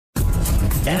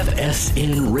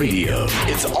FSN Radio.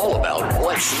 It's all about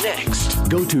what's next.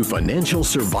 Go to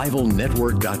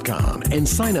financialsurvivalnetwork.com and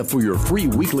sign up for your free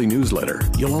weekly newsletter.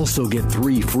 You'll also get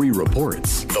 3 free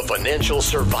reports. The Financial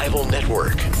Survival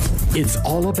Network. It's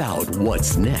all about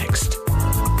what's next.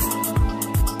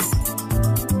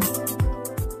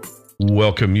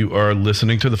 Welcome. You are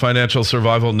listening to the Financial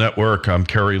Survival Network. I'm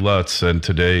Kerry Lutz, and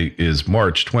today is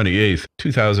March 28th,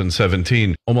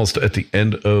 2017, almost at the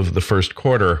end of the first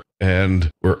quarter,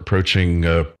 and we're approaching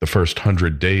the first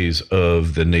 100 days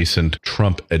of the nascent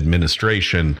Trump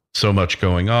administration. So much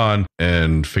going on,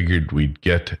 and figured we'd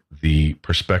get the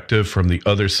perspective from the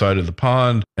other side of the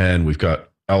pond, and we've got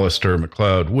Alasdair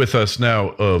MacLeod with us now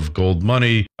of Gold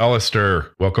Money.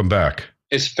 Alasdair, welcome back.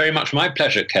 It's very much my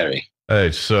pleasure, Kerry.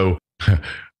 Hey, so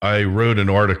I wrote an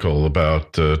article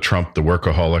about Trump, the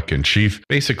workaholic in chief.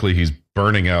 Basically, he's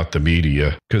burning out the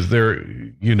media because they're,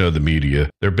 you know, the media.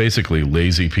 They're basically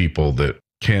lazy people that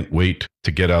can't wait to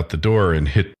get out the door and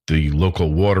hit the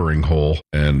local watering hole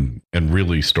and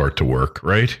really start to work,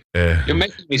 right? You're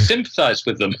making me sympathize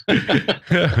with them.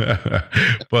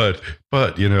 but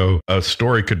you know, a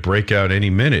story could break out any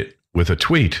minute with a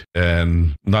tweet,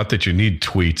 and not that you need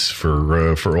tweets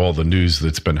for all the news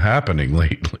that's been happening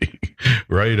lately,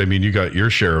 right? I mean, you got your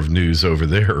share of news over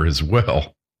there as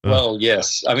well. Well,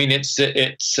 yes. I mean, it's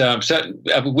so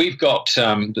we've got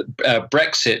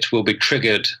Brexit will be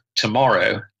triggered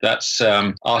tomorrow. That's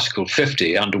Article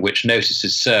 50, under which notice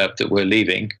is served that we're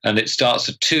leaving, and it starts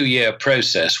a 2-year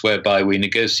process whereby we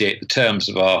negotiate the terms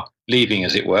of our leaving,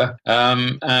 as it were.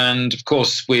 And of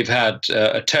course, we've had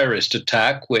a terrorist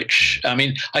attack, which, I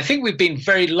mean, I think we've been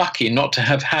very lucky not to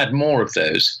have had more of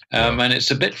those. And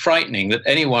it's a bit frightening that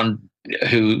anyone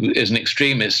who is an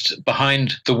extremist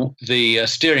behind the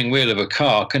steering wheel of a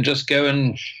car can just go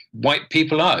and wipe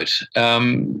people out.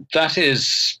 That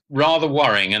is rather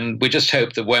worrying, and we just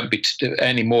hope there won't be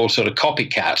any more sort of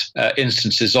copycat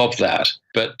instances of that.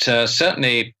 But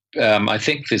certainly, I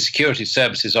think the security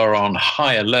services are on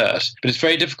high alert, but it's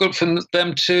very difficult for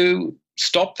them to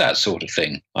stop that sort of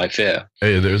thing, I fear.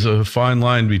 Hey, there's a fine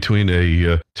line between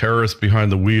a terrorist behind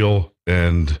the wheel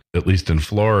and, at least in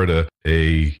Florida,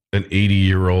 an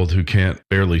 80-year-old who can't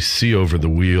barely see over the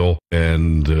wheel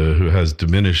and who has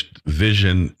diminished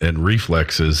vision and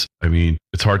reflexes. I mean,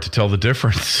 it's hard to tell the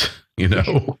difference. You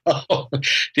know,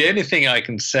 the only thing I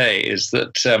can say is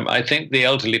that I think the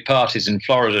elderly parties in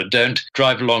Florida don't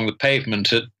drive along the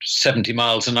pavement at 70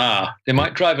 miles an hour. They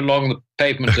might drive along the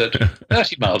pavement at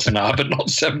 30 miles an hour, but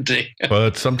not 70.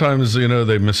 But sometimes, you know,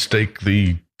 they mistake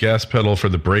the gas pedal for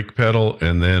the brake pedal,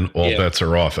 and then all bets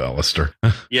are off, Alasdair.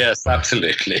 Yes,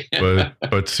 absolutely.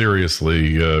 but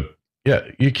seriously, yeah,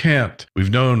 you can't.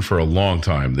 We've known for a long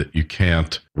time that you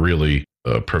can't really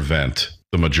prevent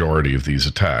the majority of these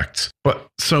attacks, but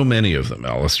so many of them,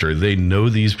 Alasdair, they know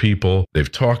these people, they've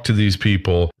talked to these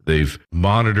people, they've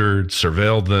monitored,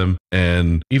 surveilled them,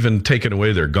 and even taken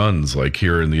away their guns, like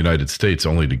here in the United States,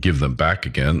 only to give them back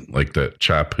again, like that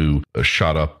chap who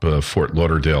shot up Fort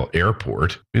Lauderdale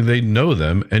Airport. I mean, they know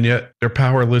them, and yet they're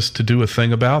powerless to do a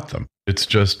thing about them. It's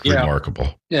just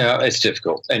remarkable. Yeah, it's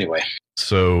difficult. Anyway.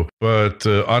 So, but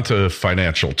onto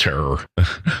financial terror.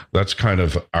 That's kind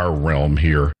of our realm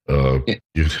here.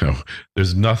 You know,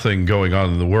 there's nothing going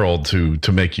on in the world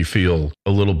to make you feel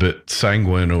a little bit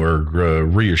sanguine or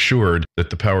reassured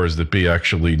that the powers that be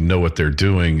actually know what they're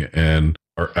doing and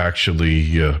are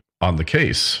actually on the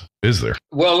case, is there?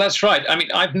 Well, that's right. I mean,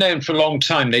 I've known for a long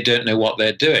time they don't know what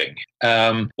they're doing.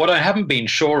 What I haven't been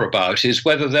sure about is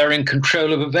whether they're in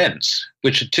control of events,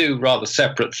 which are two rather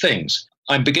separate things.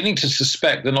 I'm beginning to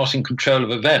suspect they're not in control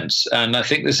of events, and I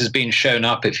think this has been shown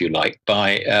up, if you like,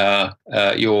 by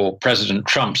your President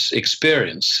Trump's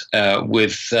experience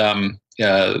with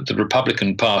the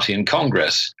Republican Party in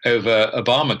Congress over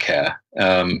Obamacare,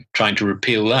 trying to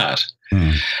repeal that.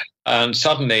 And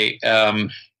suddenly,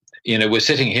 you know, we're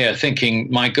sitting here thinking,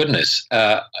 my goodness,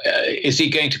 is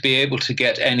he going to be able to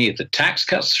get any of the tax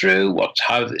cuts through?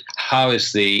 How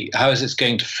is this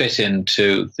going to fit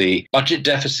into the budget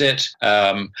deficit?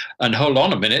 And hold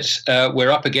on a minute,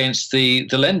 we're up against the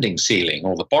lending ceiling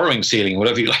or the borrowing ceiling,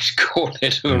 whatever you like to call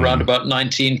it, of around about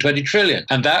 19-20 trillion.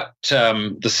 And that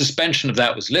the suspension of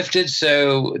that was lifted,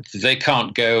 so they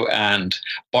can't go and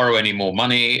borrow any more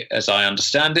money, as I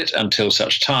understand it, until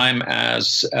such time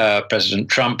as President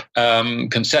Trump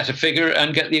can set a figure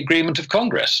and get the agreement of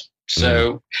Congress.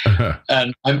 So,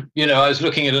 and I was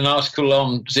looking at an article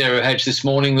on Zero Hedge this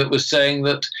morning that was saying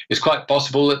that it's quite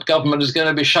possible that government is going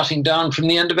to be shutting down from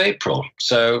the end of April.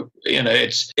 So, you know,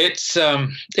 it's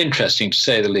interesting to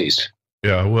say the least.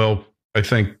 Yeah, well, I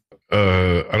think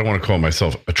I don't want to call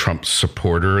myself a Trump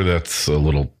supporter. That's a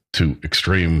little too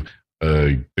extreme.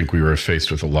 I think we were faced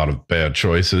with a lot of bad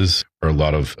choices, or a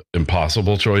lot of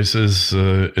impossible choices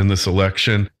in this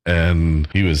election. And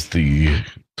he was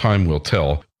time will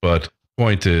tell. But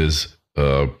point is,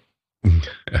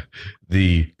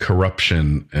 the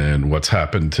corruption and what's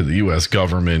happened to the U.S.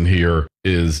 government here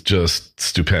is just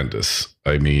stupendous.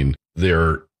 I mean,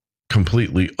 they're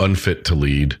completely unfit to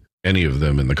lead, any of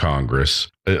them in the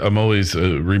Congress. I'm always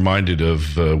reminded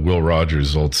of Will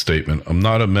Rogers' old statement, I'm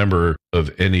not a member of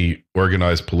any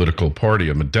organized political party,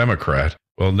 I'm a Democrat.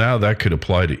 Well, now that could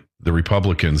apply to the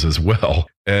Republicans as well.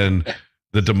 And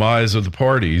the demise of the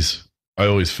parties, I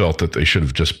always felt that they should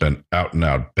have just been out and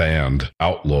out banned,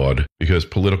 outlawed, because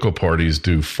political parties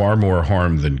do far more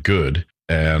harm than good.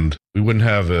 And we wouldn't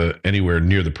have anywhere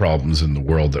near the problems in the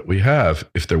world that we have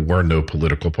if there were no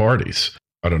political parties.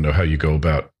 I don't know how you go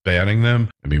about banning them.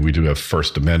 I mean, we do have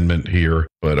First Amendment here,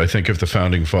 but I think if the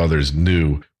founding fathers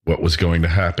knew what was going to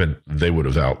happen, they would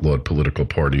have outlawed political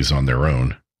parties on their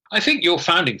own. I think your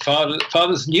founding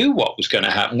fathers knew what was going to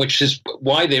happen, which is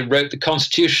why they wrote the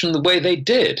Constitution the way they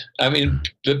did. I mean,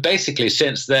 but basically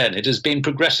since then, it has been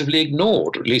progressively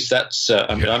ignored. At least that's,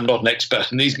 I'm not an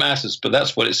expert in these matters, but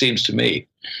that's what it seems to me.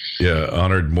 Yeah,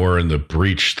 honored more in the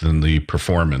breach than the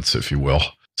performance, if you will.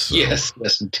 So, yes,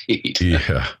 indeed.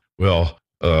 Yeah, well,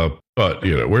 but,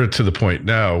 we're to the point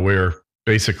now where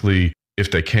basically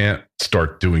if they can't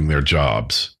start doing their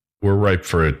jobs, we're ripe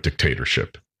for a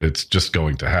dictatorship. It's just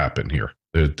going to happen here.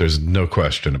 There's no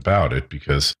question about it,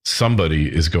 because somebody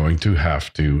is going to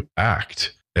have to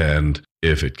act. And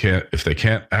if they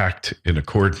can't act in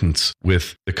accordance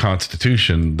with the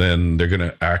Constitution, then they're going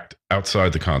to act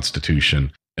outside the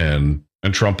Constitution, and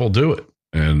Trump will do it.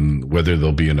 And whether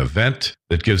there'll be an event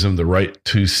that gives him the right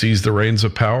to seize the reins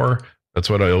of power, that's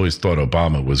what I always thought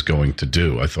Obama was going to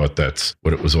do. I thought that's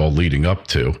what it was all leading up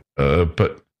to.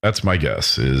 But that's my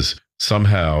guess, is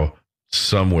somehow,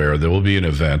 somewhere, there will be an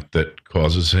event that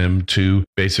causes him to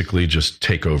basically just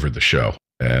take over the show.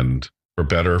 And for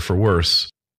better or for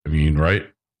worse, I mean, right?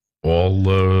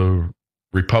 All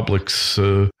republics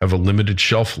have a limited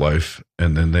shelf life,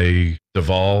 and then they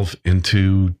devolve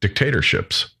into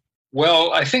dictatorships.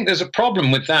 Well, I think there's a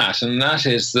problem with that, and that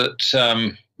is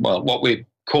that, what we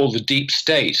call the deep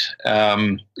state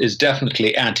is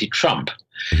definitely anti-Trump.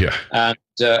 Yeah. And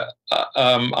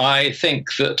I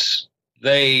think that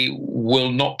they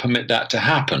will not permit that to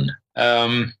happen.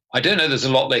 I don't know there's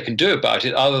a lot they can do about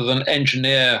it other than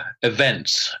engineer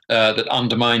events that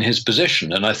undermine his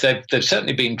position. And they've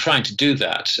certainly been trying to do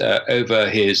that over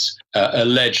his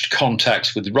alleged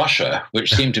contacts with Russia,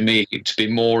 which seem to me to be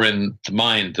more in the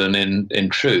mind than in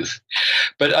truth.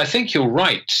 But I think you're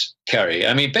right, Kerry.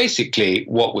 I mean, basically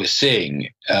what we're seeing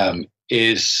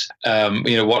is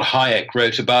what Hayek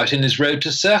wrote about in his Road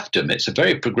to Serfdom. It's a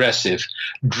very progressive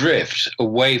drift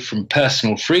away from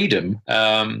personal freedom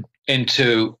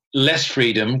into less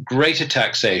freedom, greater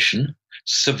taxation,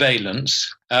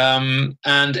 surveillance.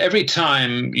 And every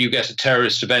time you get a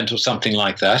terrorist event or something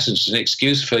like that, it's an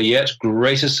excuse for yet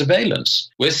greater surveillance.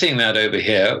 We're seeing that over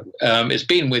here. It's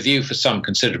been with you for some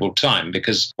considerable time,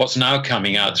 because what's now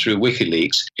coming out through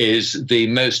WikiLeaks is the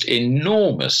most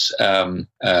enormous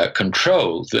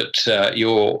control that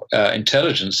your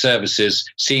intelligence services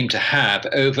seem to have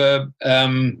over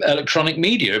electronic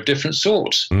media of different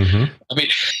sorts. Mm-hmm. I mean,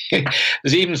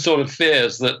 there's even sort of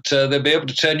fears that they'll be able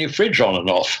to turn your fridge on and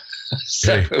off.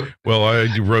 So, hey, well, I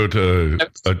wrote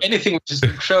anything which is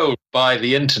controlled by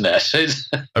the internet.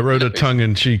 I wrote a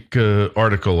tongue-in-cheek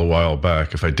article a while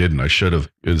back. If I didn't, I should have.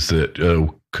 Is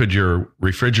that could your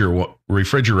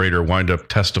refrigerator wind up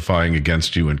testifying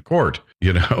against you in court?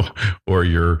 Or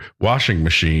your washing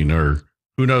machine, or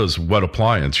who knows what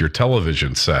appliance, your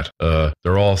television set.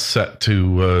 They're all set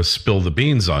to spill the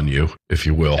beans on you, if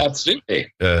you will.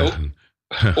 Absolutely.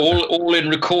 All in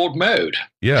record mode.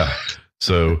 Yeah.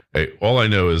 So all I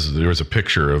know is there was a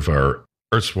picture of our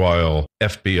erstwhile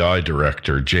FBI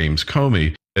director, James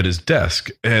Comey, at his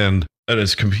desk, and at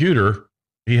his computer,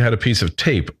 he had a piece of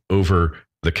tape over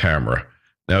the camera.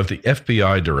 Now, if the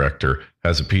FBI director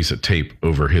has a piece of tape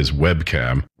over his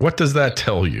webcam, what does that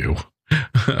tell you?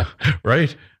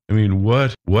 Right? I mean,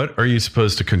 what are you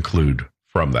supposed to conclude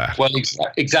from that? Well,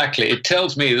 exactly. It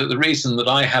tells me that the reason that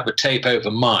I have a tape over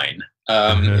mine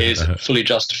is fully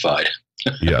justified.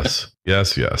 Yes.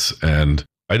 And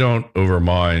I don't over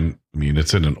mine. I mean,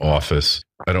 it's in an office.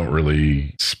 I don't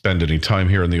really spend any time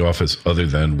here in the office other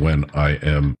than when I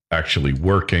am actually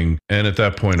working. And at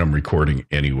that point, I'm recording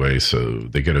anyway, so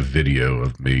they get a video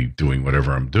of me doing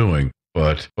whatever I'm doing.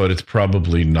 But it's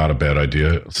probably not a bad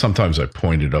idea. Sometimes I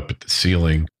point it up at the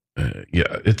ceiling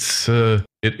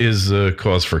it is a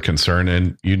cause for concern,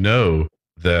 and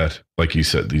that, like you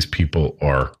said, these people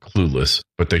are clueless,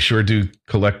 but they sure do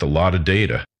collect a lot of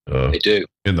data. They do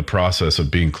in the process of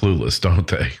being clueless, don't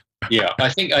they? Yeah, I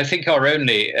think our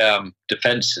only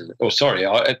defense,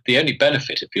 the only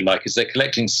benefit, if you like, is they're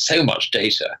collecting so much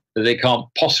data that they can't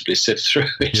possibly sift through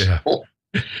it. Yeah.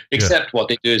 Except what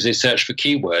they do is they search for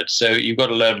keywords. So you've got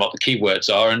to learn what the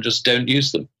keywords are and just don't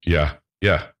use them. Yeah.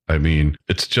 I mean,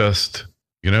 it's just,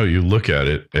 you look at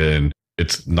it and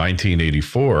it's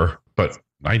 1984, but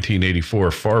 1984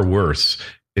 far worse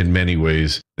in many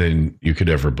ways than you could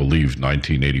ever believe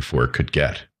 1984 could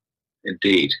get.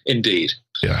 Indeed.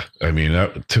 Yeah. I mean,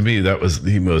 to me, that was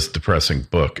the most depressing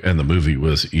book. And the movie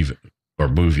was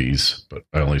movies, but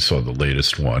I only saw the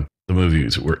latest one. The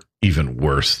movies were even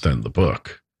worse than the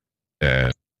book.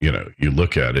 And, you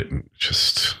look at it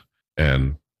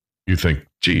and you think,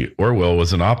 gee, Orwell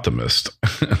was an optimist.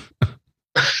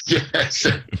 Yes.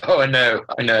 Oh, I know.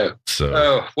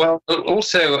 So, well,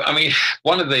 also, I mean,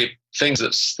 one of the things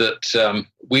that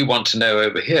we want to know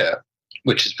over here,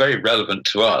 which is very relevant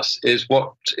to us, is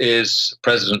what is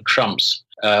President Trump's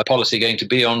policy going to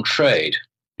be on trade?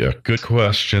 Yeah, good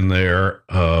question there.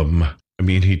 I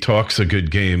mean, he talks a good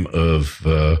game of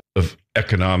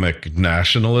economic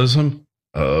nationalism,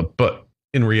 but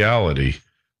in reality,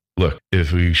 look,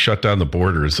 if we shut down the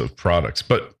borders of products,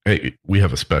 but hey, we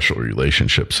have a special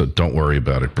relationship, so don't worry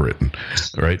about it, Britain.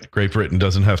 All right? Great Britain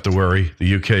doesn't have to worry.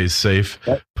 The UK is safe,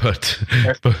 but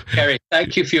Kerry,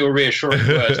 thank you for your reassuring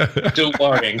words. I'm still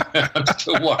worrying.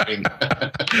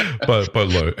 but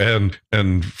look,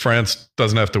 and France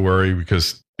doesn't have to worry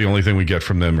because the only thing we get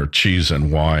from them are cheese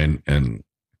and wine, and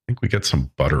I think we get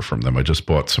some butter from them. I just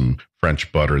bought some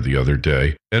French butter the other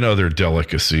day and other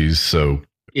delicacies. So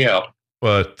yeah.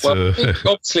 But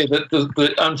obviously,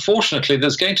 unfortunately,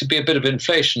 there's going to be a bit of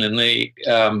inflation in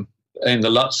the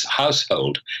Lutz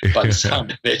household, by the sound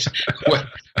of it,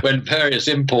 when various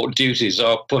import duties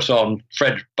are put on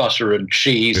French butter and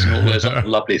cheese and all those other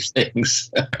lovely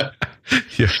things.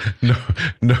 Yeah,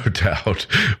 no doubt.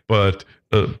 But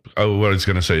what I was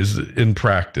going to say is, in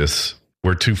practice,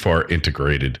 we're too far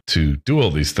integrated to do all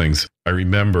these things. I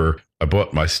remember I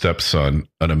bought my stepson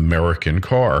an American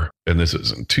car, and this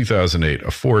is in 2008,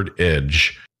 a Ford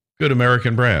Edge, good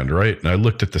American brand, right? And I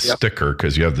looked at the sticker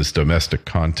because you have this domestic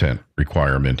content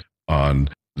requirement on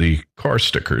the car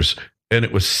stickers, and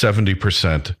it was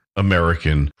 70%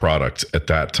 American products at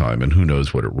that time. And who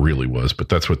knows what it really was, but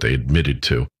that's what they admitted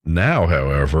to. Now,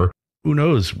 however, who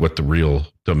knows what the real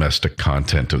domestic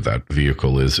content of that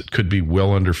vehicle is? It could be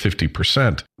well under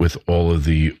 50% with all of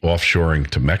the offshoring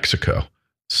to Mexico.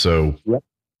 So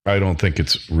I don't think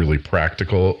it's really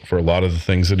practical for a lot of the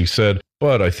things that he said.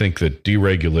 But I think that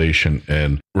deregulation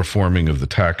and reforming of the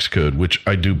tax code, which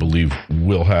I do believe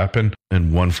will happen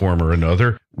in one form or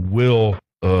another, will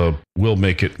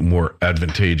make it more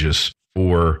advantageous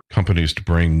for companies to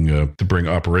bring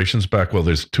operations back. Well,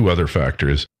 there's two other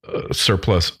factors: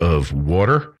 surplus of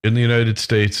water in the United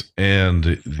States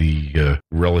and the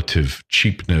relative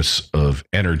cheapness of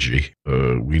energy.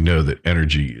 We know that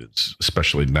energy,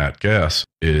 especially nat gas,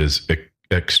 is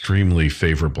extremely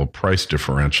favorable price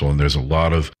differential, and there's a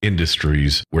lot of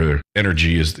industries where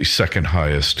energy is the second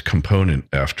highest component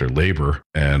after labor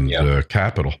and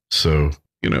capital. So,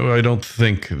 I don't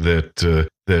think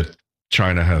that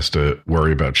China has to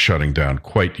worry about shutting down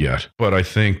quite yet. But I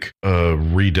think a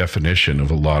redefinition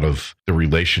of a lot of the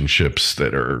relationships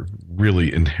that are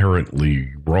really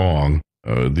inherently wrong.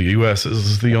 The U.S.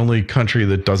 is the only country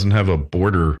that doesn't have a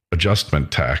border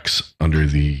adjustment tax under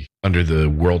the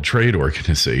World Trade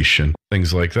Organization.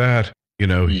 Things like that.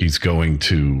 He's going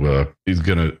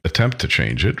to attempt to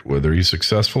change it. Whether he's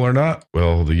successful or not,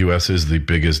 well, the U.S. is the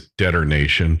biggest debtor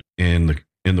nation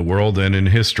in the world and in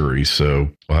history, so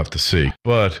we'll have to see.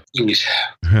 But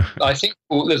I think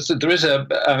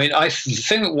the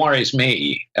thing that worries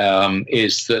me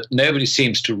is that nobody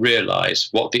seems to realize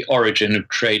what the origin of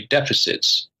trade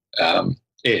deficits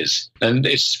is. And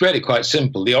it's really quite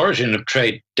simple. The origin of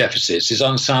trade deficits is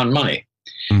unsound money.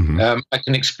 Mm-hmm. I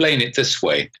can explain it this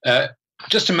way.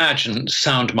 Just imagine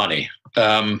sound money.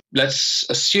 Let's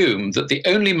assume that the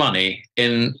only money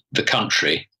in the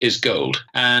country is gold,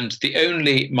 and the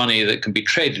only money that can be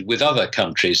traded with other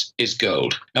countries is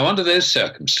gold. Now, under those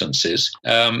circumstances,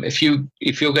 if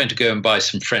you're going to go and buy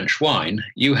some French wine,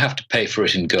 you have to pay for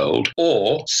it in gold,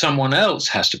 or someone else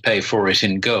has to pay for it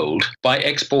in gold by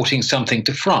exporting something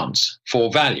to France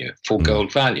for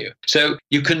gold value. So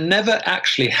you can never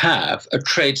actually have a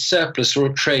trade surplus or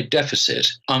a trade deficit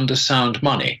under sound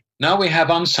money. Now we have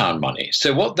unsound money.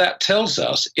 So what that tells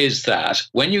us is that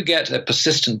when you get a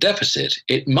persistent deficit,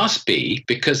 it must be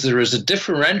because there is a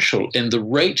differential in the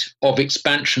rate of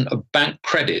expansion of bank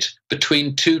credit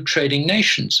between two trading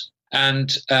nations.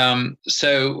 And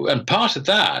and part of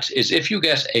that is if you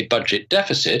get a budget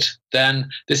deficit, then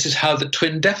this is how the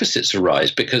twin deficits arise,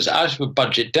 because out of a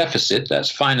budget deficit, that's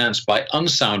financed by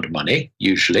unsound money,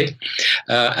 usually,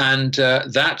 and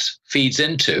that feeds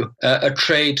into a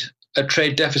trade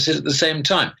deficit at the same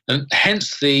time. And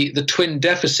hence the twin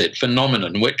deficit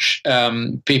phenomenon, which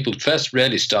people first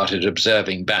really started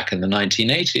observing back in the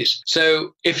 1980s.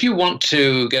 So if you want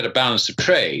to get a balance of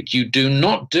trade, you do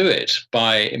not do it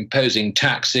by imposing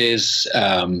taxes,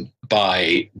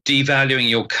 by devaluing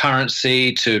your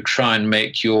currency to try and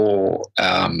make your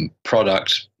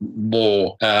product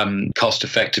more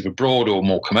cost-effective abroad or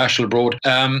more commercial abroad.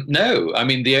 No, I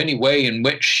mean, the only way in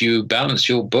which you balance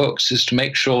your books is to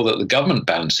make sure that the government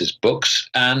balances books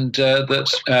and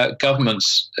that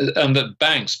governments and that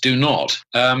banks do not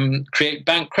create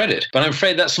bank credit. But I'm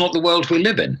afraid that's not the world we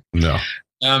live in. No.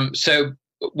 The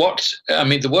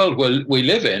world we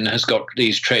live in has got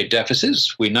these trade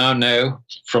deficits. We now know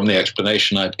from the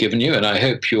explanation I've given you, and I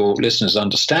hope your listeners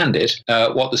understand it,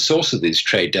 what the source of these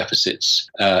trade deficits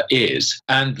is.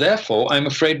 And therefore, I'm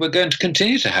afraid we're going to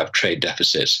continue to have trade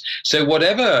deficits. So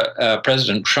whatever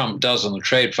President Trump does on the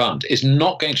trade front is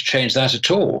not going to change that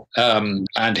at all.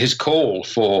 And his call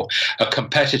for a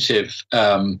competitive,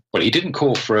 he didn't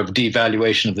call for a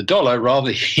devaluation of the dollar,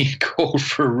 rather he called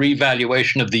for a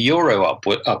revaluation of the euro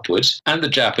upwards and the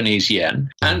Japanese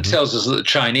yen, and tells us that the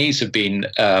Chinese have been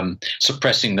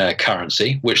suppressing their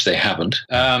currency, which they haven't.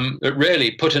 But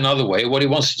really, put another way, what he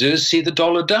wants to do is see the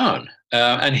dollar down.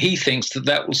 And he thinks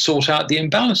that will sort out the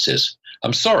imbalances.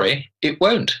 I'm sorry, it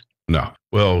won't. No.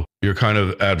 Well, you're kind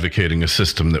of advocating a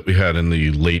system that we had in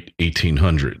the late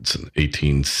 1800s and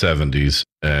 1870s.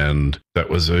 And that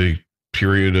was a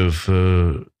period of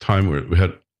time where we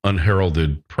had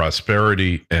unheralded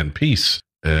prosperity and peace.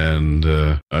 And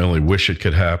I only wish it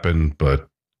could happen, but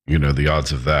the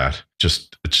odds of that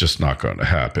it's just not going to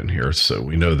happen here. So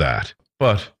we know that.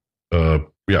 But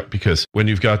because when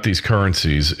you've got these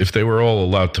currencies, if they were all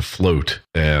allowed to float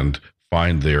and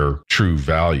find their true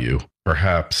value,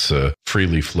 perhaps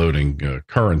freely floating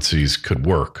currencies could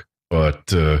work.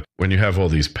 But when you have all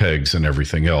these pegs and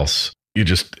everything else, it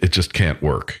just can't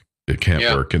work. It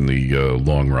can't work in the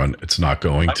long run. It's not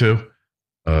going to.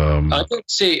 I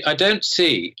don't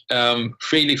see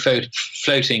freely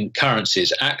floating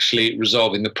currencies actually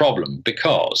resolving the problem,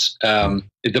 because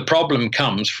the problem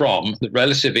comes from the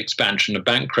relative expansion of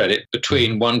bank credit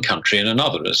between one country and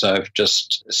another, as I've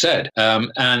just said.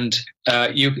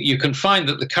 You can find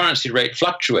that the currency rate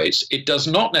fluctuates. It does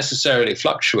not necessarily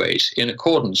fluctuate in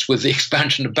accordance with the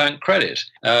expansion of bank credit.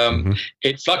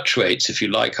 It fluctuates, if you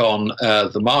like, on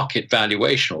the market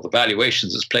valuation, or the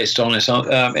valuations that's placed on it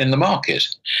in the market.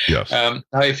 Yes.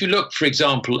 Now, if you look, for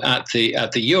example, at the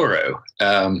euro,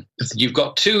 you've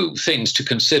got two things to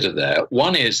consider there.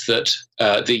 One is that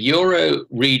the euro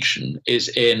region is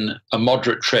in a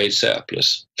moderate trade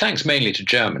surplus, thanks mainly to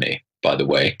Germany, by the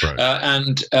way. Right.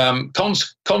 And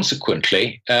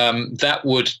consequently, that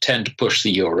would tend to push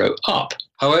the euro up.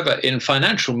 However, in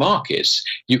financial markets,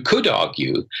 you could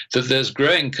argue that there's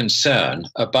growing concern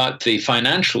about the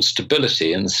financial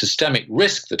stability and the systemic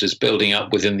risk that is building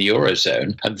up within the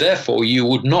Eurozone, and therefore you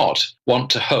would not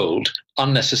want to hold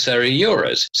unnecessary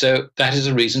euros. So that is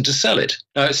a reason to sell it.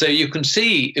 So you can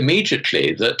see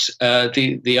immediately that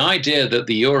the idea that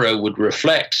the euro would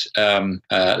reflect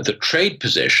the trade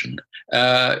position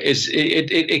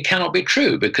it cannot be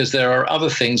true, because there are other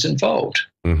things involved.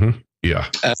 Yeah.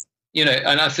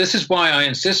 And this is why I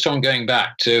insist on going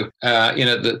back to,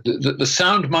 the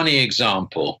sound money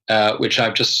example, which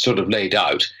I've just sort of laid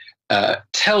out,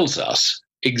 tells us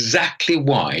exactly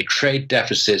why trade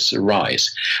deficits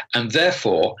arise, and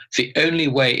therefore the only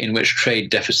way in which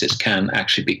trade deficits can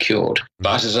actually be cured.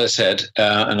 But as I said,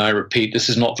 and I repeat, this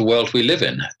is not the world we live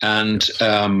in, and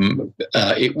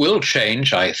it will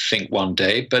change, I think, one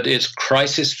day, but it's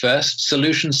crisis first,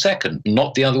 solution second,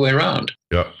 not the other way around.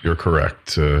 Yeah, you're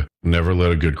correct. Never let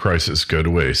a good crisis go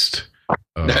to waste.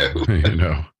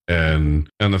 No. And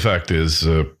the fact is,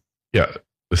 the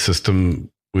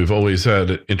system, we've always had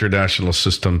an international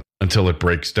system until it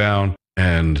breaks down,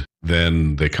 and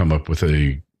then they come up with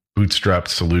a bootstrapped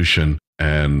solution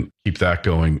and keep that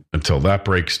going until that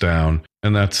breaks down.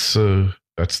 And that's the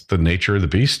nature of the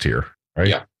beast here, right?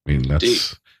 Yeah. I mean,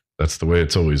 that's the way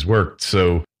it's always worked.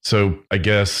 So I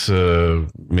guess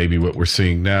maybe what we're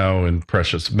seeing now in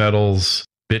precious metals,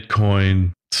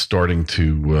 Bitcoin, starting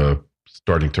to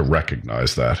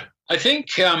recognize that. I think,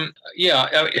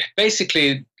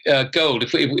 basically, gold.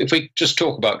 If we just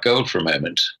talk about gold for a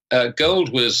moment,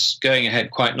 gold was going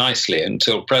ahead quite nicely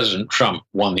until President Trump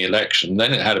won the election.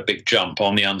 Then it had a big jump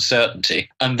on the uncertainty,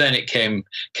 and then it came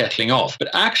kettling off. But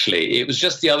actually, it was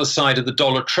just the other side of the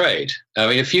dollar trade. I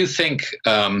mean, if you think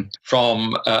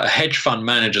from a hedge fund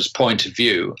manager's point of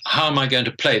view, how am I going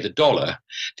to play the dollar?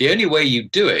 The only way you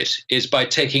do it is by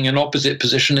taking an opposite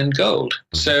position in gold.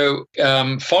 So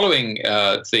following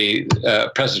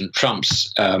the President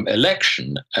Trump's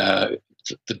election,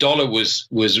 the dollar was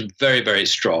very, very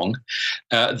strong.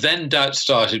 Then doubt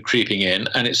started creeping in,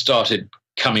 and it started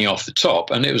coming off the top.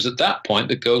 And it was at that point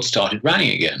that gold started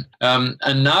running again.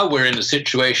 And now we're in a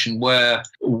situation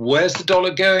where's the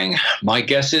dollar going? My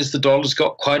guess is the dollar's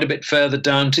got quite a bit further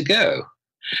down to go.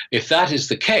 If that is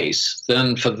the case,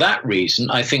 then for that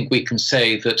reason, I think we can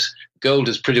say that gold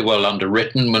is pretty well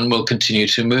underwritten and will continue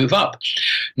to move up.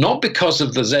 Not because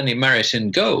of there's any merit in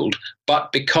gold,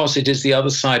 but because it is the other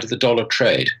side of the dollar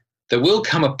trade. There will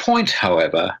come a point,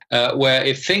 however, where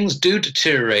if things do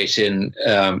deteriorate in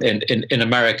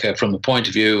America from the point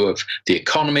of view of the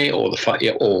economy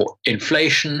or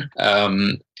inflation,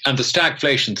 and the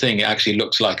stagflation thing actually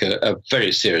looks like a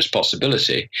very serious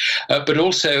possibility. But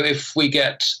also, if we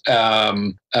get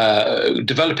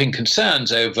developing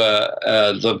concerns over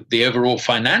the overall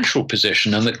financial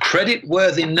position and the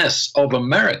creditworthiness of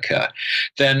America,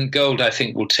 then gold, I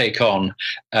think, will take on,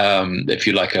 if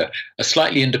you like, a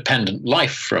slightly independent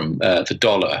life from the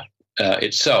dollar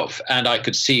itself. And I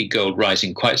could see gold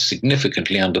rising quite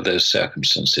significantly under those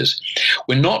circumstances.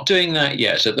 We're not doing that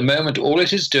yet. At the moment, all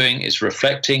it is doing is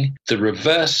reflecting the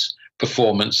reverse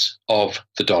performance of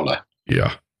the dollar.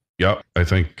 Yeah. I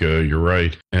think you're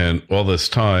right. And all this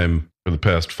time, for the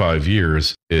past 5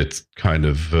 years, it's kind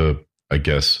of, I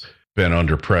guess, been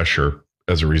under pressure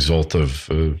as a result of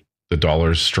the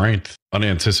dollar's strength,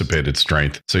 unanticipated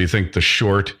strength. So you think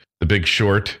the big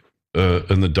short,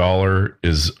 and the dollar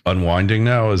is unwinding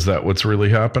now? Is that what's really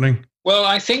happening? Well,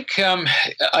 I think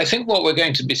what we're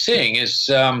going to be seeing is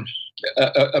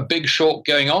a big short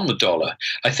going on the dollar.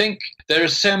 I think there are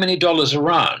so many dollars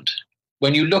around.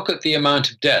 When you look at the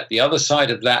amount of debt, the other side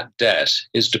of that debt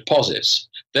is deposits.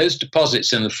 Those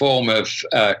deposits in the form of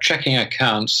checking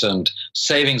accounts and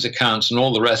savings accounts and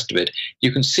all the rest of it,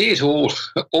 you can see it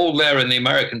all there in the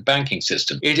American banking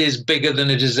system. It is bigger than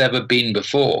it has ever been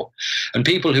before. And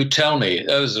people who tell me,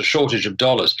 there's a shortage of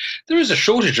dollars, there is a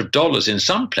shortage of dollars in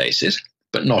some places,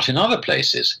 but not in other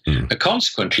places. And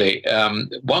consequently,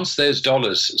 once those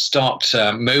dollars start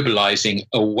mobilizing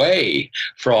away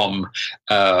from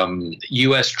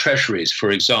U.S. treasuries,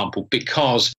 for example,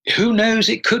 because who knows,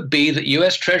 it could be that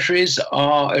U.S. treasuries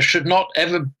should not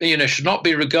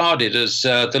be regarded as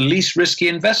the least risky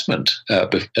investment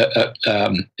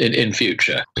in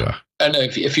future. Yeah. And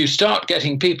if you start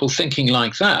getting people thinking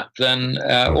like that, then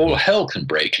all hell can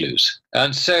break loose.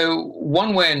 And so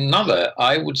one way or another,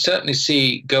 I would certainly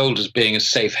see gold as being a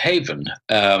safe haven.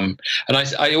 And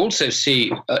I also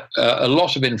see a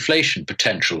lot of inflation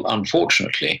potential,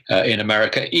 unfortunately, in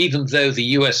America, even though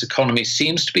the US economy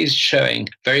seems to be showing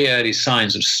very early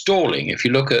signs of stalling. If you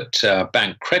look at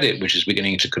bank credit, which is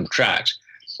beginning to contract,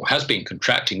 or has been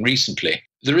contracting recently,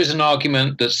 there is an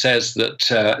argument that says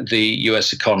that the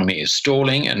US economy is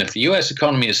stalling. And if the US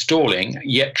economy is stalling,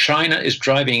 yet China is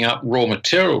driving up raw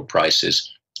material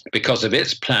prices because of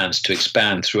its plans to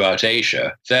expand throughout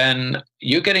Asia, then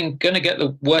you're going to get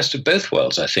the worst of both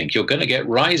worlds, I think. You're going to get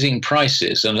rising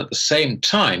prices, and at the same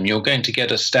time, you're going to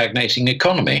get a stagnating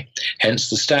economy, hence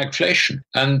the stagflation.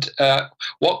 And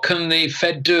what can the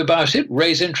Fed do about it?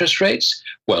 Raise interest rates?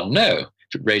 Well, no.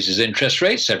 If it raises interest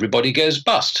rates, everybody goes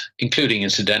bust, including,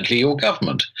 incidentally, your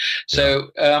government. So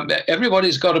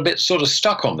everybody's got a bit sort of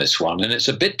stuck on this one, and it's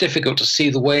a bit difficult to see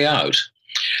the way out.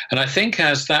 And I think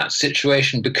as that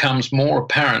situation becomes more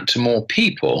apparent to more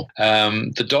people,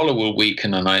 the dollar will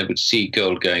weaken, and I would see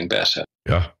gold going better.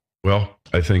 Yeah. Well,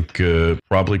 I think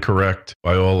probably correct.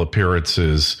 By all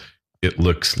appearances, it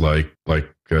looks like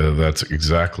that's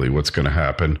exactly what's going to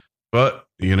happen. But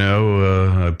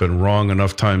I've been wrong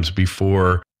enough times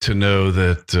before to know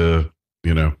that,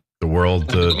 the world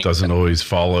doesn't always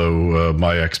follow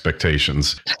my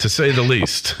expectations, to say the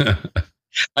least.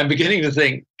 I'm beginning to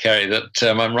think, Kerry, that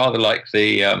I'm rather like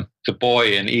the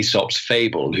boy in Aesop's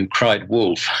fable who cried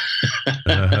wolf.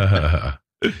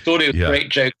 Thought it was a great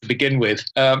joke to begin with.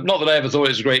 Not that I ever thought it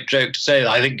was a great joke to say that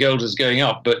I think gold is going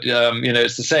up, but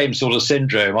it's the same sort of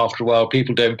syndrome. After a while,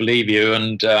 people don't believe you,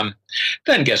 and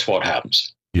then guess what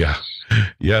happens? Yeah.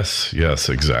 Yes,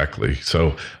 exactly.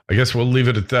 So I guess we'll leave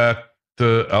it at that.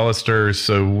 Alasdair.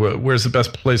 So where's the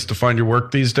best place to find your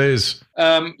work these days?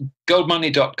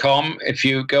 Goldmoney.com. If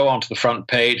you go onto the front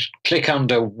page, click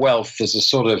under wealth, there's a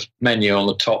sort of menu on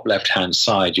the top left-hand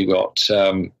side. You got,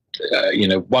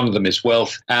 one of them is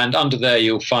wealth. And under there,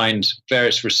 you'll find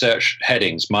various research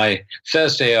headings. My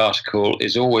Thursday article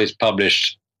is always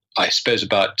published, I suppose,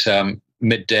 about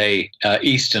midday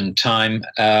Eastern time,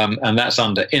 and that's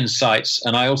under Insights.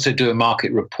 And I also do a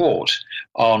market report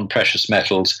on precious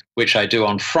metals, which I do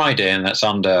on Friday, and that's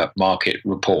under Market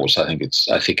Reports. I think it's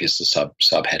the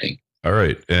subheading. All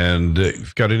right. And if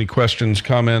you've got any questions,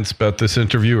 comments about this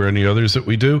interview or any others that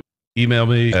we do, email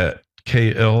me at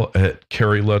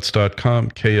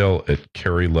kl@kerrylutz.com,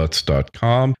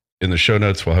 kl@kerrylutz.com. In the show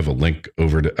notes, we'll have a link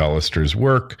over to Alasdair's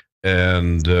work.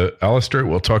 And Alasdair,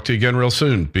 we'll talk to you again real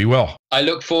soon. Be well. I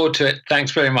look forward to it.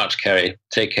 Thanks very much, Kerry.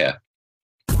 Take care.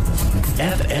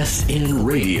 FSN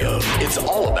Radio. It's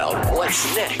all about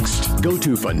what's next. Go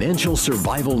to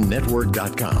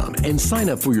financialsurvivalnetwork.com and sign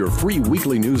up for your free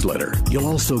weekly newsletter. You'll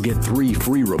also get 3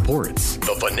 free reports.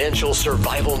 The Financial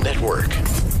Survival Network.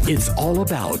 It's all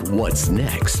about what's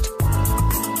next.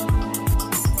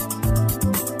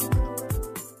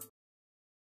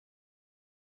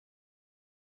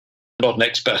 Not an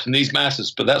expert in these matters,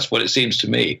 but that's what it seems to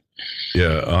me.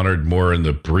 Yeah, honored more in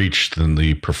the breach than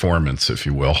the performance, if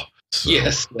you will. So,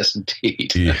 yes,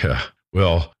 indeed. Yeah.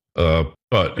 Well,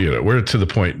 but we're to the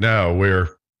point now where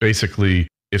basically,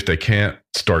 if they can't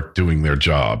start doing their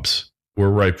jobs, we're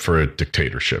ripe for a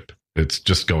dictatorship. It's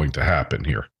just going to happen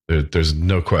here. There's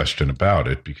no question about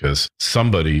it, because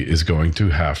somebody is going to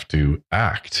have to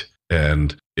act.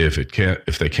 And if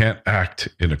they can't act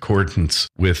in accordance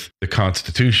with the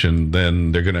Constitution,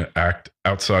 then they're going to act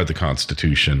outside the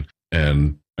Constitution,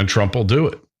 and Trump will do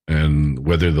it. And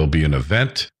whether there'll be an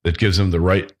event that gives him the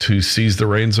right to seize the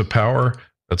reins of power,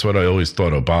 that's what I always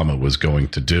thought Obama was going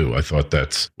to do. I thought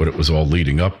that's what it was all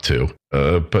leading up to.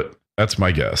 But that's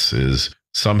my guess, is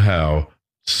somehow,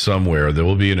 somewhere, there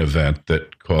will be an event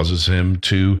that causes him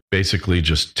to basically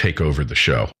just take over the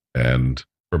show. And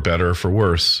for better or for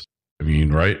worse, I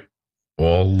mean, right?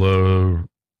 All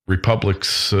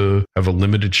republics have a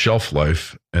limited shelf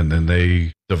life, and then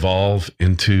they devolve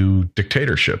into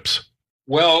dictatorships.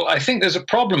 Well, I think there's a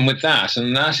problem with that,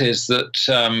 and that is that,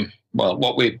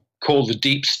 what we call the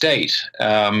deep state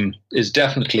is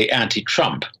definitely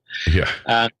anti-Trump. Yeah.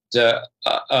 And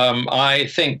I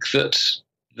think that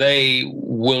they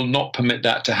will not permit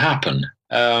that to happen.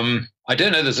 I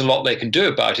don't know there's a lot they can do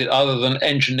about it other than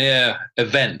engineer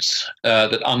events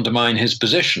that undermine his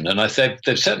position. And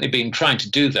they've certainly been trying to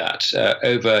do that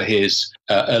over his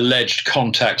alleged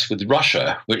contacts with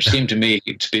Russia, which seem to me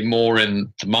to be more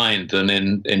in the mind than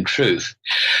in truth.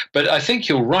 But I think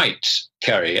you're right,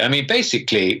 Kerry. I mean,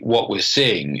 basically what we're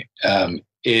seeing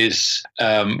is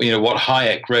what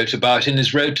Hayek wrote about in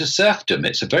his Road to Serfdom.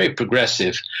 It's a very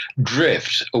progressive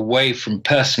drift away from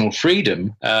personal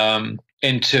freedom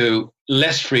into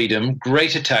less freedom,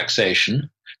 greater taxation,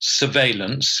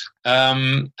 surveillance.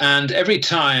 And every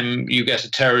time you get a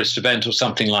terrorist event or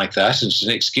something like that, it's an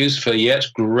excuse for yet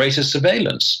greater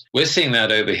surveillance. We're seeing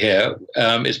that over here.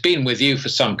 It's been with you for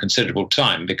some considerable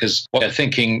time, because what they're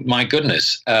thinking, my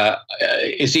goodness,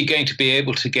 is he going to be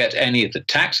able to get any of the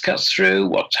tax cuts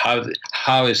through?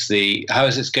 How is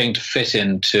this going to fit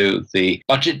into the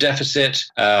budget deficit?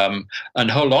 And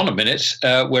hold on a minute,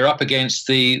 we're up against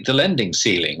the lending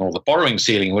ceiling, or the borrowing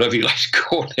ceiling, whatever you like to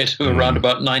call it, of around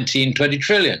about 19-20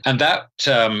 trillion. And that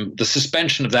the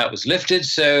suspension of that was lifted,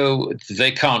 so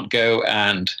they can't go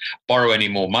and borrow any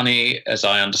more money, as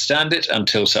I understand it,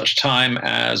 until such time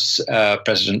as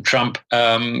President Trump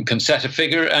can set a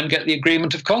figure and get the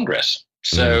agreement of Congress.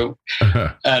 So,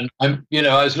 and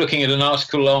I was looking at an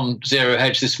article on Zero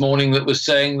Hedge this morning that was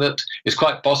saying that it's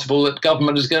quite possible that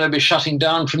government is going to be shutting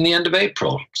down from the end of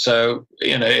April. So,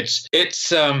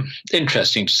 it's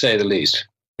interesting to say the least.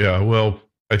 Yeah, well,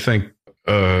 I think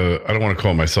I don't want to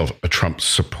call myself a Trump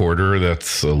supporter.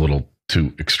 That's a little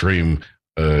too extreme.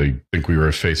 I think we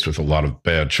were faced with a lot of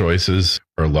bad choices,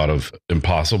 or a lot of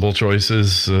impossible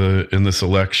choices in this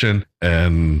election.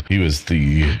 And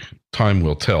time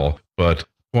will tell. But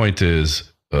point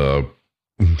is, the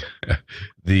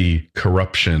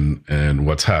corruption and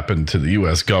what's happened to the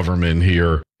U.S. government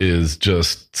here is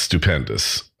just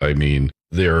stupendous. I mean,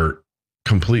 they're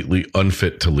completely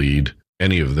unfit to lead,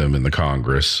 any of them in the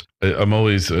Congress. I'm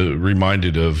always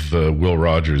reminded of Will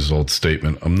Rogers' old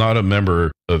statement, I'm not a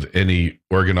member of any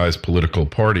organized political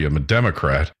party, I'm a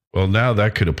Democrat. Well, now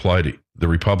that could apply to the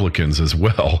Republicans as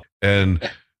well. And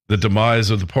the demise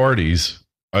of the parties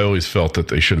I always felt that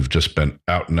they should have just been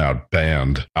out and out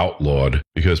banned, outlawed,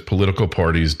 because political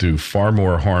parties do far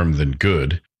more harm than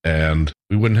good. And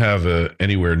we wouldn't have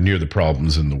anywhere near the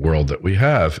problems in the world that we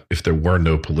have if there were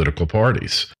no political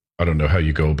parties. I don't know how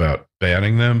you go about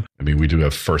banning them. I mean, we do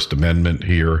have First Amendment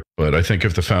here, but I think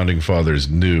if the founding fathers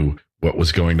knew what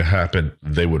was going to happen,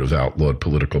 they would have outlawed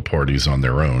political parties on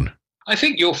their own. I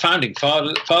think your founding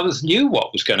fathers knew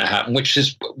what was going to happen, which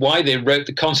is why they wrote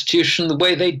the Constitution the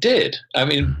way they did. I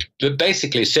mean, but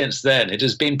basically, since then, it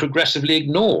has been progressively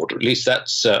ignored. At least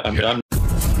that's...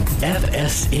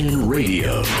 FSN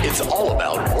Radio. It's all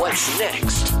about what's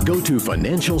next. Go to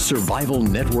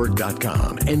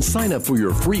financialsurvivalnetwork.com and sign up for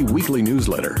your free weekly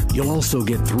newsletter. You'll also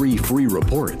get 3 free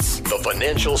reports. The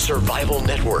Financial Survival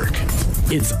Network.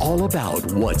 It's all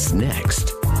about what's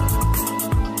next.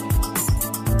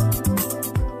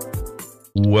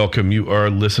 Welcome. You are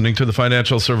listening to the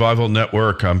Financial Survival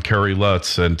Network. I'm Kerry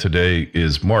Lutz, and today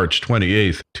is March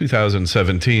 28th,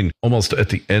 2017, almost at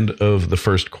the end of the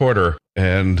first quarter,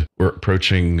 and we're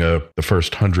approaching the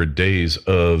first 100 days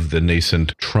of the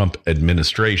nascent Trump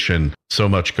administration. So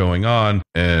much going on,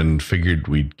 and figured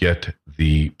we'd get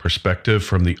the perspective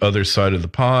from the other side of the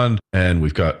pond, and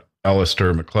we've got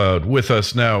Alasdair MacLeod with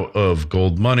us now of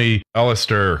Gold Money.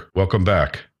 Alasdair, welcome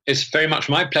back. It's very much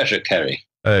my pleasure, Kerry.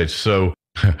 Hey, so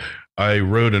I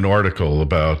wrote an article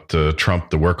about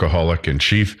Trump, the workaholic in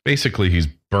chief. Basically, he's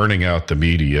burning out the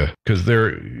media because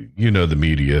the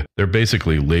media, they're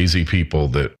basically lazy people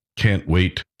that can't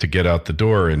wait to get out the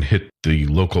door and hit the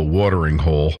local watering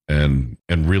hole and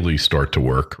really start to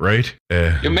work, right?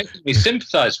 You're making me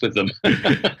sympathize with them.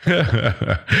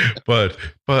 but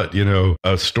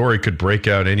a story could break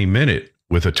out any minute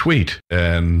with a tweet,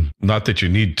 and not that you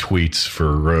need tweets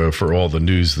for all the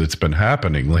news that's been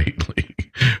happening lately,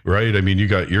 right? I mean, you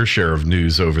got your share of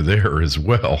news over there as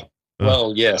well.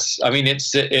 Well, yes. I mean, we've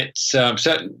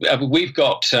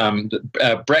got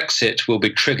Brexit will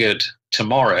be triggered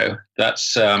tomorrow.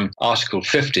 That's Article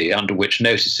 50, under which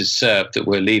notice is served that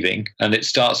we're leaving, and it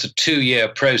starts a 2-year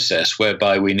process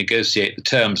whereby we negotiate the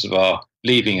terms of our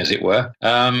leaving, as it were.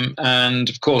 And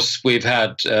of course, we've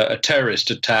had a terrorist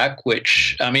attack,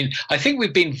 which, I mean, I think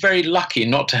we've been very lucky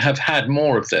not to have had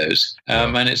more of those.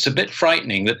 And it's a bit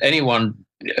frightening that anyone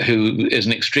who is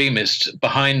an extremist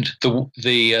behind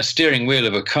the steering wheel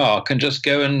of a car can just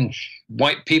go and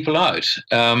wipe people out.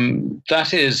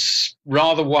 That is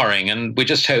rather worrying, and we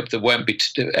just hope there won't be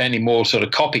any more sort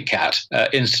of copycat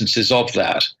instances of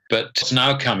that. But what's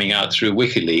now coming out through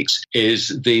WikiLeaks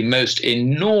is the most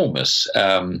enormous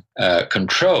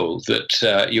control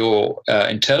that your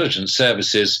intelligence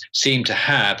services seem to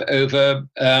have over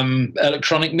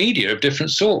electronic media of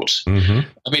different sorts. Mm-hmm.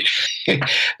 I mean,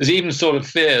 there's even sort of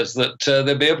fears that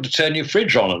they'll be able to turn your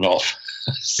fridge on and off.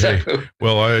 So,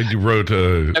 well, I wrote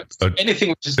anything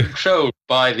which is controlled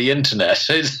by the internet.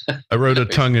 I wrote a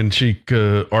tongue-in-cheek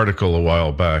article a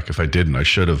while back. If I didn't, I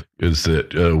should have. Is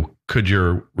that could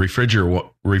your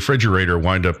refrigerator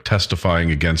wind up testifying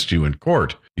against you in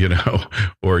court?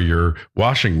 Or your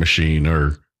washing machine,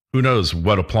 or who knows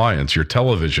what appliance, your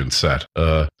television set.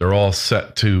 They're all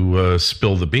set to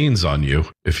spill the beans on you,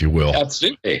 if you will.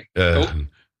 Absolutely.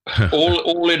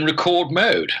 All in record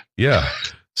mode. Yeah.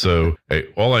 So, hey,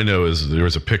 all I know is there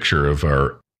was a picture of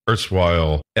our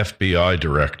erstwhile FBI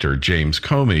director, James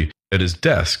Comey, at his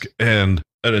desk, and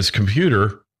at his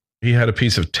computer, he had a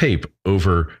piece of tape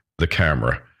over the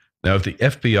camera. Now, if the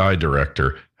FBI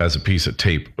director has a piece of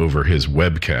tape over his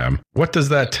webcam, what does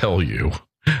that tell you?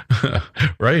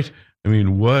 Right? I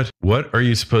mean, what are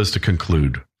you supposed to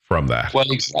conclude from that? Well,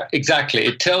 exactly.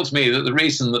 It tells me that the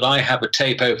reason that I have a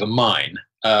tape over mine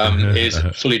is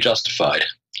fully justified.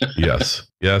 Yes.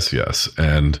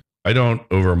 And I don't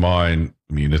over mine.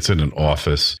 I mean, it's in an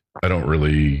office. I don't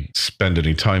really spend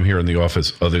any time here in the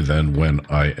office other than when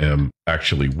I am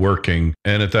actually working.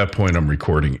 And at that point, I'm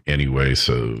recording anyway,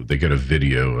 so they get a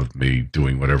video of me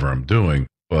doing whatever I'm doing.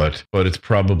 But it's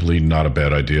probably not a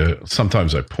bad idea.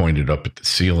 Sometimes I point it up at the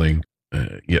ceiling.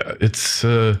 It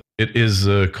is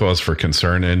a cause for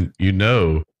concern. And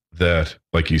that,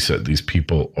 like you said, these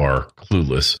people are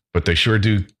clueless, but they sure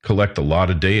do collect a lot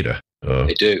of data.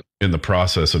 They do. In the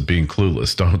process of being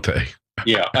clueless, don't they?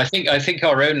 Yeah, I think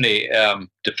our only the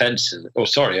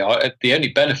only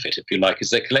benefit, if you like, is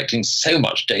they're collecting so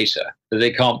much data that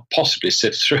they can't possibly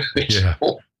sift through it. Yeah.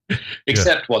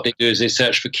 Except what they do is they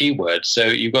search for keywords. So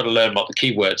you've got to learn what the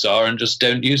keywords are and just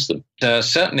don't use them.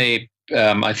 Certainly,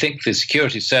 I think the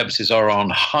security services are on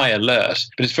high alert,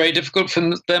 but it's very difficult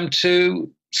for them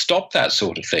to stop that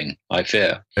sort of thing, I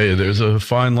fear. Hey, there's a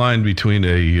fine line between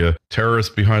a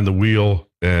terrorist behind the wheel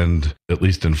and at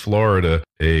least in Florida,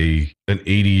 an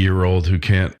 80-year-old who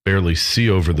can't barely see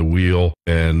over the wheel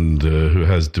and who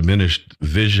has diminished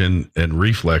vision and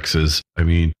reflexes. I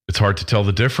mean, it's hard to tell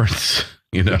the difference.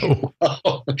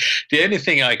 Well, the only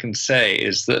thing I can say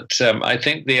is that I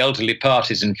think the elderly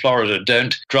parties in Florida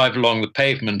don't drive along the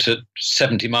pavement at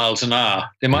 70 miles an hour.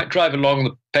 They might drive along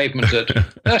the pavement at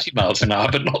 30 miles an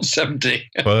hour, but not 70.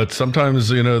 But sometimes,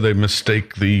 they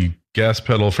mistake the gas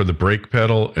pedal for the brake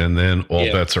pedal, and then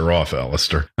all bets are off,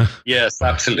 Alasdair. Yes,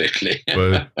 absolutely.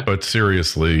 but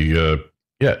seriously,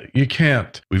 you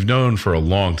can't. We've known for a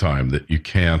long time that you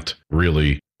can't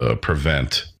really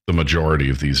prevent the majority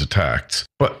of these attacks,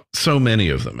 but so many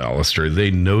of them, Alasdair, they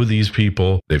know these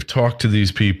people, they've talked to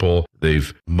these people,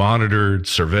 they've monitored,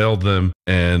 surveilled them,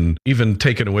 and even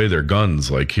taken away their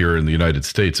guns, like here in the United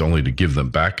States, only to give them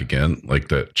back again, like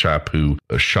that chap who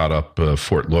shot up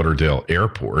Fort Lauderdale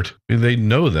Airport. I mean, they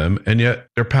know them, and yet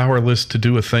they're powerless to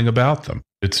do a thing about them.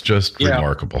 It's just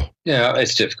remarkable. Yeah,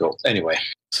 it's difficult. Anyway.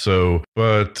 So,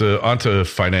 but onto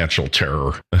financial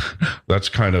terror. That's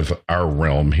kind of our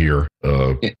realm here.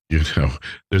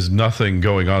 There's nothing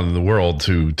going on in the world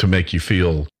to make you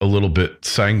feel a little bit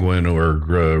sanguine or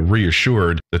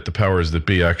reassured that the powers that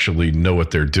be actually know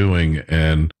what they're doing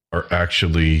and are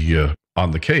actually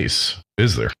on the case,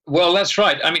 is there? Well, that's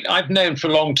right. I mean, I've known for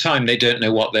a long time they don't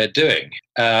know what they're doing.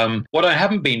 What I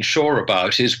haven't been sure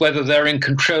about is whether they're in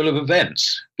control of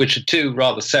events, which are two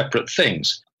rather separate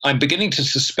things. I'm beginning to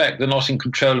suspect they're not in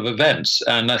control of events,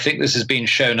 and I think this has been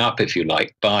shown up, if you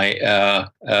like, by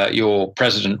your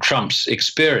President Trump's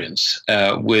experience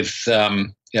with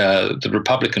the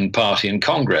Republican Party in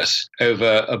Congress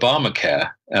over Obamacare,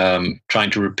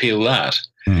 trying to repeal that.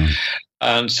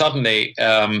 And suddenly,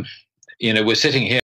 we're sitting here